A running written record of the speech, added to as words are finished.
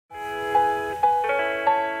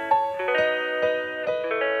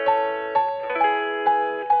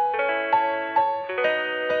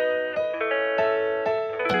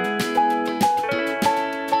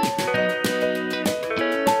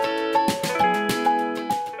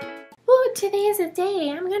today is the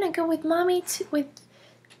day. I'm gonna go with mommy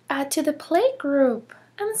to the play group.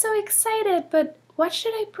 I'm so excited, but what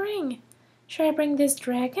should I bring? Should I bring this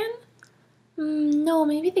dragon? No,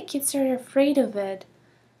 maybe the kids are afraid of it.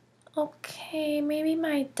 Okay, maybe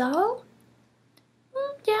my doll?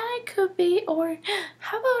 Yeah, it could be. Or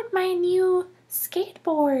how about my new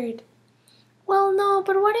skateboard? Well, no,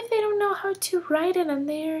 but what if they don't know how to ride it and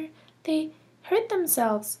they hurt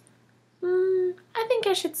themselves? I think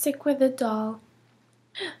I should stick with the doll.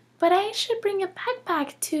 But I should bring a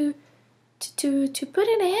backpack to put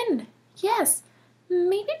it in. Yes,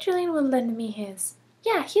 maybe Julian will lend me his.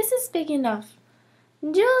 Yeah, his is big enough.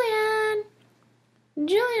 Julian!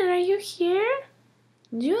 Julian, are you here?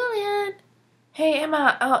 Julian! Hey,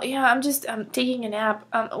 Emma. Oh, yeah, I'm just taking a nap.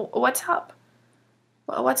 What's up?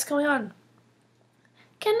 What's going on?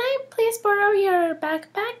 Can I please borrow your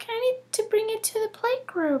backpack? I need to bring it to the play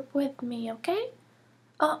group with me, okay?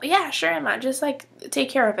 Oh, yeah, sure, Emma. Just, take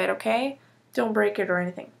care of it, okay? Don't break it or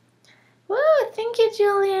anything. Woo, thank you,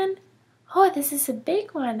 Julian. Oh, this is a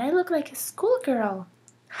big one. I look like a schoolgirl.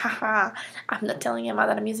 Haha, I'm not telling Emma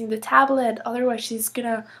that I'm using the tablet. Otherwise, she's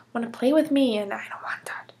gonna want to play with me, and I don't want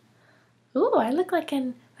that. Ooh, I look like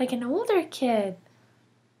an older kid.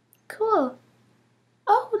 Cool.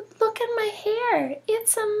 Oh, look at my hair.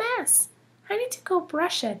 It's a mess. I need to go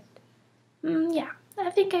brush it. Yeah, I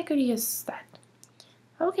think I could use that.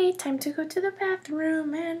 Okay, time to go to the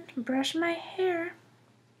bathroom and brush my hair.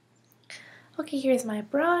 Okay, here's my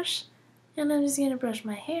brush, and I'm just gonna brush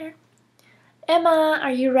my hair. Emma,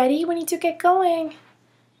 are you ready? We need to get going.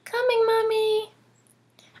 Coming, Mommy.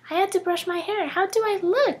 I had to brush my hair. How do I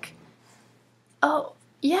look? Oh,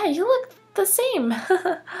 yeah, you look the same.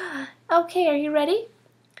 Okay, are you ready?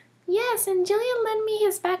 Yes, and Julian lent me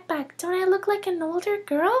his backpack. Don't I look like an older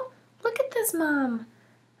girl? Look at this, Mom.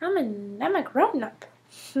 I'm a grown-up.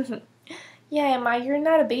 Yeah, Emma, you're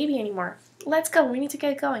not a baby anymore. Let's go. We need to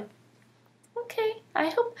get going. Okay.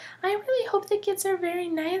 I really hope the kids are very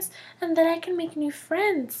nice and that I can make new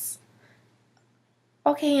friends.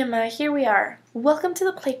 Okay, Emma, here we are. Welcome to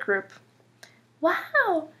the play group.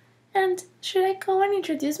 Wow. And should I go and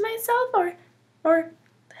introduce myself or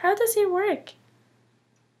how does it work?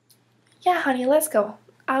 Yeah, honey, let's go.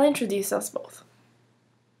 I'll introduce us both.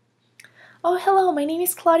 Oh, hello, my name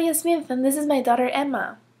is Claudia Smith and this is my daughter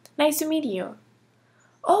Emma. Nice to meet you.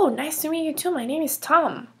 Oh, nice to meet you too. My name is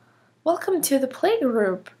Tom. Welcome to the play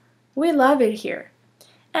group. We love it here.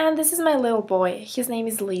 And this is my little boy. His name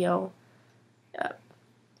is Leo.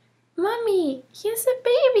 Mommy, he's a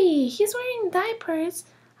baby. He's wearing diapers.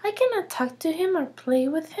 I cannot talk to him or play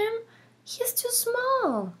with him. He's too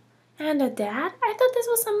small. And a dad? I thought this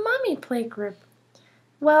was a mommy play group.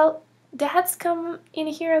 Well, dads come in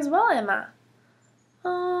here as well, Emma.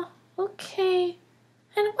 Oh, okay.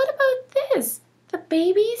 And what about this? The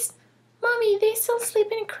babies? Mommy, they still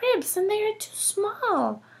sleep in cribs and they are too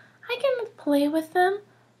small. I cannot play with them.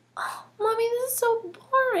 Oh, Mommy, this is so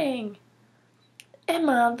boring.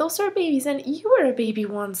 Emma, those are babies and you were a baby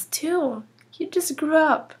once too. You just grew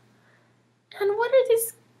up. And what are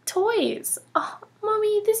these toys? Oh,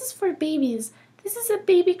 Mommy, this is for babies. This is a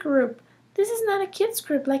baby group. This is not a kids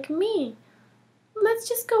group like me. Let's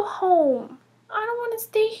just go home. I don't want to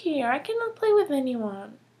stay here. I cannot play with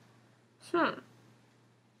anyone. Emma,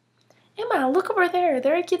 look over there.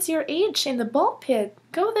 There are kids your age in the ball pit.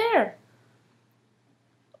 Go there.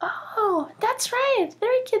 Oh, that's right.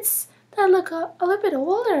 There are kids that look a little bit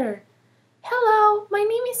older. Hello, my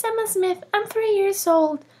name is Emma Smith. I'm 3 years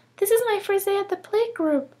old. This is my first day at the play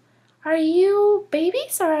group. Are you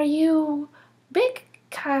babies or are you big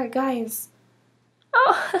guys?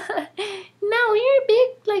 Oh, no, you're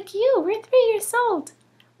big like you. We're 3 years old.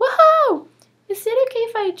 Woohoo! Is it okay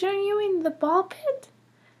if I join you in the ball pit?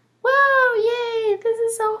 Wow, yay! This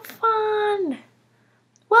is so fun.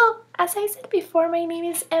 Well, as I said before, my name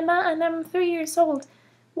is Emma and I'm 3 years old.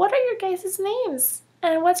 What are your guys' names?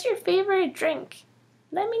 And what's your favorite drink?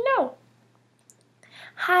 Let me know.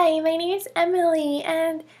 Hi, my name is Emily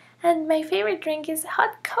and my favorite drink is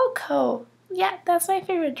hot cocoa. Yeah, that's my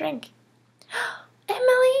favorite drink.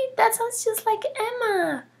 Emily, that sounds just like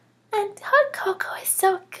Emma. And hot cocoa is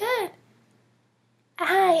so good.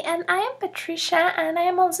 Hi, and I am Patricia and I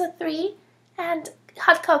am also 3 and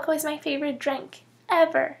hot cocoa is my favorite drink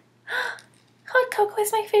ever. Hot cocoa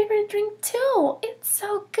is my favorite drink too. It's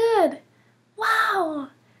so good. Wow,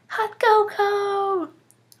 hot cocoa.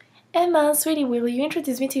 Emma, sweetie, will you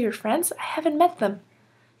introduce me to your friends? I haven't met them.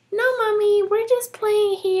 No, Mommy, we're just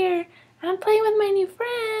playing here. I'm playing with my new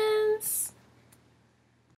friends.